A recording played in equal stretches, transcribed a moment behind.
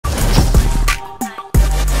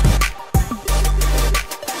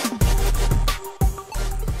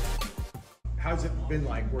been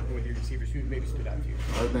like working with your receivers? Who maybe stood out to you?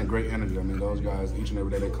 It's been great energy. I mean, those guys, each and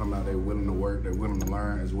every day they come out, they're willing to work, they're willing to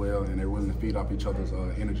learn as well, and they're willing to feed off each other's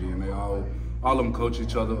energy. And they all of them coach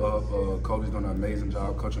each other up. Coach is doing an amazing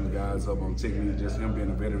job coaching the guys up on technique, just him being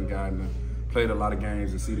a veteran guy and played a lot of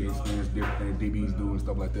games and see the experience, different things DBs do and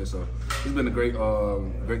stuff like that. So it's been a great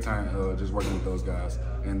time just working with those guys.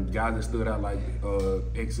 And guys that stood out like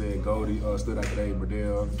X said, Goldie stood out today,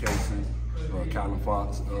 Burdell, Casey, Colin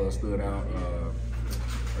Fox stood out.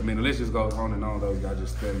 I mean, the list just goes on and on. Those guys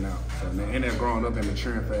just standing out. So, and they're growing up and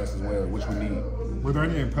maturing fast as well, which we need. Were there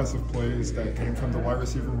any impressive plays that came from the wide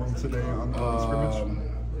receiver room today on the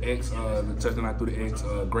scrimmage? The touchdown I threw to X,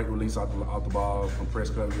 great release off the ball from press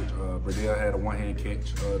coverage. Burdell had a one-hand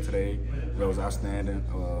catch today that was outstanding.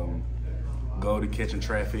 Goldie catching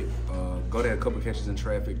traffic. Goldie had a couple catches in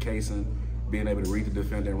traffic. Kaysen being able to read the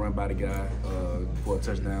defender and run by the guy for a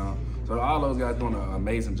touchdown. So all those guys doing an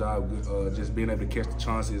amazing job, just being able to catch the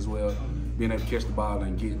Chauncey as well, being able to catch the ball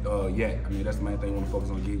and get yak. I mean, that's the main thing we want to focus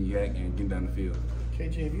on, getting yak and getting down the field.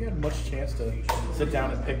 KJ, have you had much chance to sit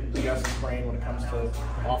down and pick Jus's brain when it comes to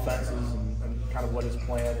offenses and kind of what his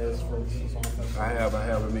plan is for this offense? I have.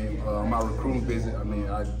 I mean, my recruiting visit, I mean,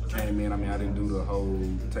 I came in, I didn't do the whole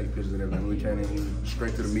take pictures and everything. We came in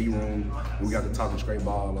straight to the meet room, and we got to talking straight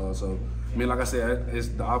ball. So, I mean, like I said,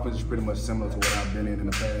 the offense is pretty much similar to what I've been in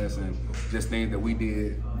the past, and just things that we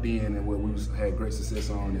did then and what we had great success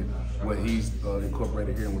on, and what he's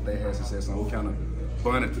incorporated here and what they had success on. We kind of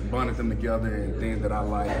bonded them together, and things that I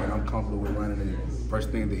like and I'm comfortable with running, and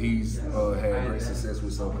first thing that he's had great success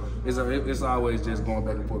with. So it's always just going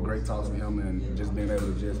back and forth, great talks with him, and just being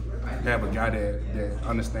able to just have a guy that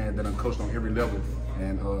understands that I'm coached on every level,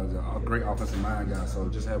 and a great offensive mind guy. So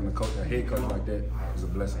just having a head coach like that is a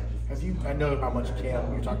blessing. I know how much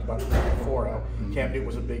Cam, you talked about it before, Cam Newton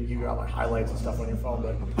was a big, you got like highlights and stuff on your phone,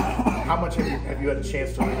 but how much have you had a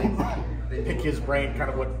chance to really pick his brain, kind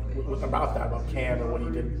of what about Cam and what he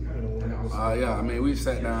did? Yeah, I mean, we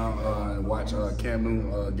sat down and watched Cam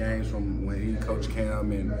Newton games from when he coached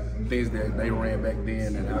Cam, and things that they ran back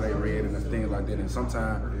then and how they read and things like that. And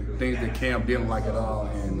sometimes things that Cam didn't like at all,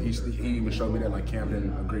 and he even showed me that like Cam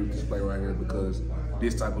didn't agree with this play right here because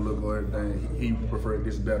this type of look or everything, he preferred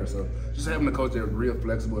this better. So just having a coach that's real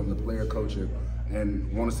flexible and the player coach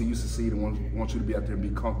and want to see you succeed and want you to be out there and be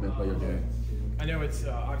confident and play your game. I know it's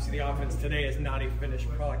obviously the offense today is not a finished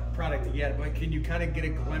product yet, but can you kind of get a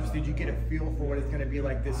glimpse? Did you get a feel for what it's going to be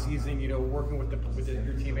like this season? You know, working with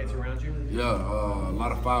your teammates around you. Yeah, a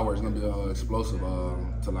lot of fireworks. Going to be explosive.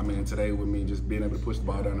 Today with me just being able to push the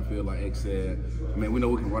ball down the field, like X said. I mean, we know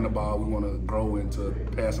we can run the ball. We want to grow into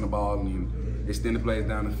passing the ball and extend the plays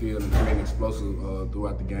down the field and create explosive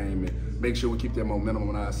throughout the game, and make sure we keep that momentum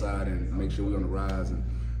on our side and make sure we're on the rise and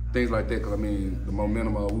things like that. Because I mean, the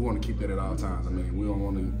momentum, we want to keep that at all times. I mean, we don't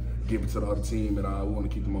want to give it to the other team at all. We want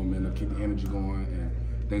to keep the momentum, keep the energy going,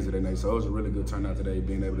 and things of that nature. So it was a really good turnout today,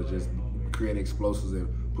 being able to just create explosives and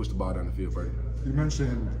push the ball down the field further. You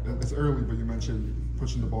mentioned, it's early, but you mentioned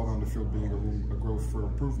pushing the ball down the field being a growth for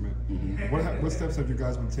improvement. What steps have you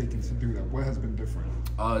guys been taking to do that? What has been different?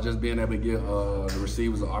 Just being able to give the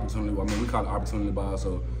receivers an opportunity. I mean, we call it opportunity ball,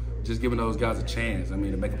 so just giving those guys a chance. I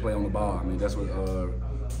mean, to make a play on the ball. I mean, that's what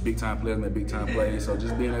big-time players make big-time plays. So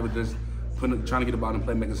just being able to just trying to get the ball in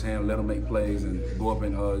playmaker's hand, let them make plays, and go up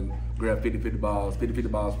and grab 50-50 balls. 50-50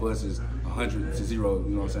 balls for us is 100 to 0, you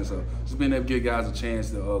know what I'm saying? So just being able to give guys a chance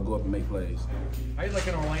to go up and make plays. How you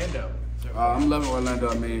liking Orlando? I'm loving Orlando.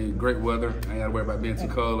 I mean, great weather. I ain't got to worry about being too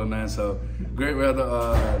cold or nothing. So great weather.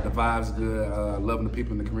 The vibes good. Loving the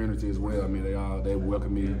people in the community as well. I mean, they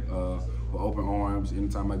welcome me with open arms.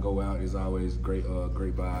 Anytime I go out, it's always great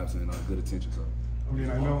vibes and good attention. So. I mean,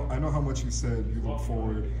 I know how much you said you look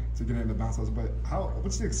forward to getting in the bounce house, but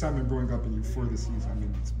what's the excitement growing up in you for this season? I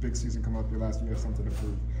mean, it's a big season coming up. Your last year, you have something to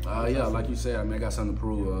prove. Yeah, like you said, I mean, I got something to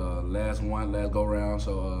prove. Last go round.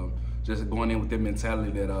 So just going in with that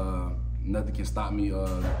mentality that nothing can stop me.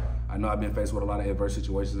 I know I've been faced with a lot of adverse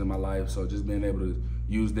situations in my life, so just being able to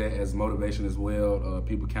use that as motivation as well.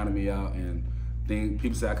 People counted me out, and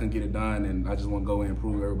people say I couldn't get it done, and I just want to go in and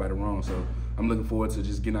prove everybody wrong. So I'm looking forward to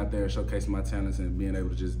just getting out there and showcasing my talents and being able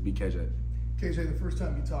to just be KJ. KJ, the first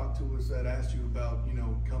time you talked to us, I'd asked you about,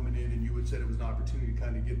 coming in, and you had said it was an opportunity to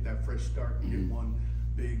kind of get that fresh start and get one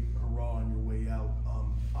big hurrah on your way out.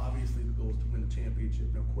 Obviously, the goal is to win the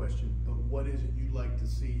championship, no question. But what is it you'd like to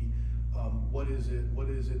see? What is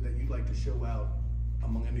it that you'd like to show out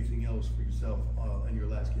among anything else for yourself in your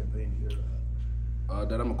last campaign here?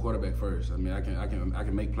 That I'm a quarterback first. I mean, I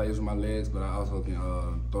can make plays with my legs, but I also can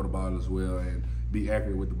throw the ball as well and be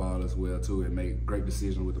accurate with the ball as well too, and make great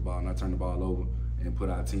decisions with the ball, not turn the ball over, and put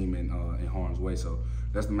our team in harm's way. So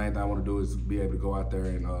that's the main thing I want to do, is be able to go out there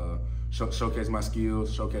and showcase my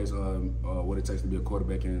skills, showcase what it takes to be a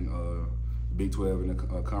quarterback in Big 12 in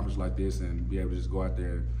a conference like this, and be able to just go out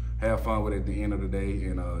there and have fun with it at the end of the day,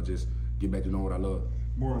 and just get back to doing what I love.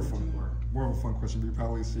 More of a fun question. You're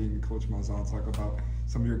probably seeing Coach Malzahn talk about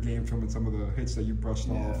some of your game film and some of the hits that you brushed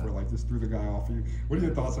off, or like just threw the guy off you. What are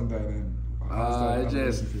your thoughts on that? And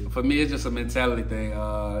for me, it's just a mentality thing.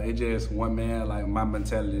 It just one man, like my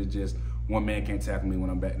mentality is just one man can't tackle me when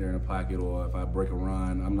I'm back there in the pocket, or if I break a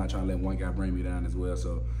run, I'm not trying to let one guy bring me down as well.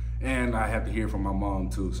 So, and I have to hear from my mom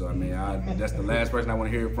too. So I mean, that's the last person I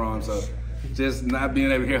want to hear from. So just not being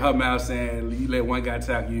able to hear her mouth saying you let one guy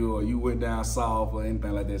tackle you, or you went down soft, or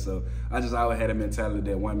anything like that. So I just always had a mentality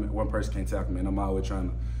that one person can't tackle me, and I'm always trying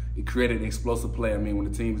to create an explosive play. I mean,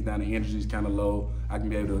 when the team's down, the energy's kind of low, I can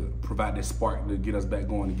be able to provide that spark to get us back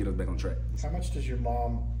going and get us back on track. How much does your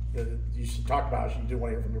mom, you should talk about it, you do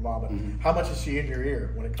want to hear from your mom, but how much is she in your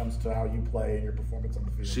ear when it comes to how you play and your performance on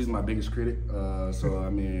the field? She's my biggest critic, so I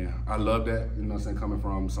mean, I love that, you know what I'm saying, coming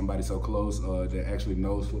from somebody so close that actually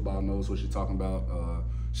knows football, knows what she's talking about.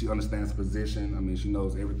 She understands the position. I mean, she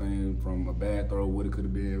knows everything from a bad throw, what it could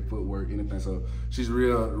have been, footwork, anything. So she's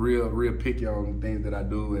real picky on things that I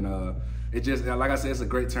do, and it just, like I said, it's a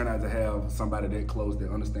great turnout to have somebody that close that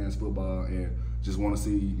understands football and just want to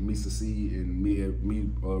see me succeed and me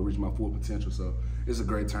reach my full potential. So it's a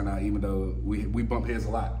great turnout, even though we bump heads a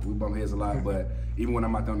lot. But even when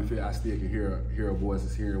I'm out there on the field, I still can hear her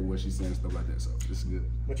voices, hear what she's saying and stuff like that. So this is good.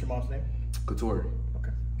 What's your mom's name? Katori.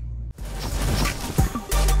 Okay.